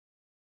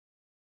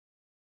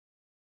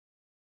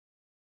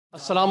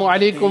Assalamu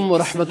alaikum wa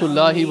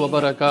rahmatullahi wa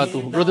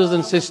barakatuh. Brothers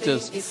and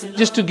sisters,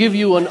 just to give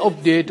you an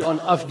update on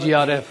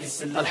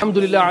Fgrf.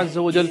 Alhamdulillah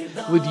Azza wa Jal,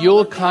 with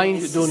your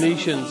kind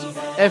donations,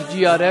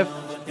 Fgrf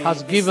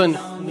has given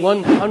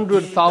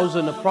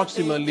 100,000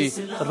 approximately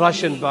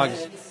ration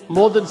bags.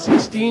 More than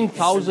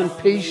 16,000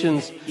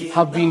 patients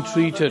have been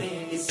treated.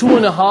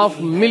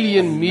 2.5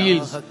 million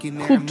meals,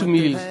 cooked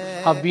meals,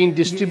 have been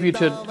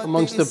distributed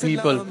amongst the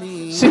people.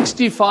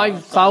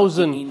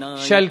 65,000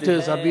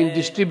 shelters have been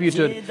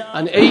distributed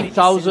and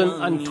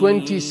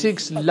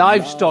 8,026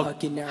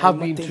 livestock have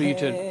been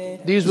treated.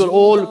 These were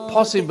all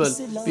possible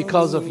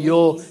because of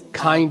your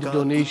kind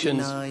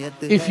donations.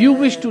 If you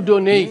wish to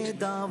donate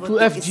to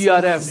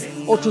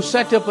Fgrf or to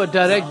set up a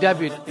direct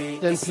debit,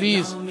 then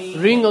please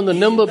ring on the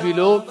number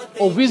below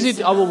or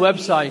visit our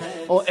website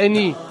or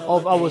any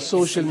of our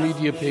social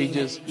media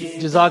pages.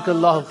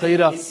 Jazakallah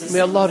khaira. May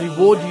Allah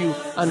reward you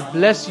and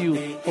bless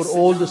you for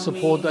all the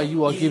support that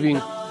you are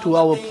giving to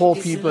our poor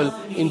people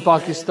in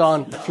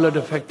Pakistan, flood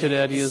affected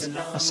areas.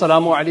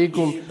 Assalamu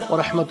alaikum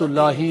wa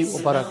rahmatullahi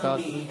wa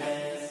barakatuh.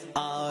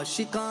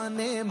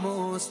 आशिकाने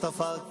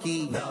Mustafa की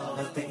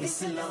दावत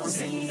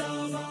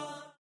इस्लाम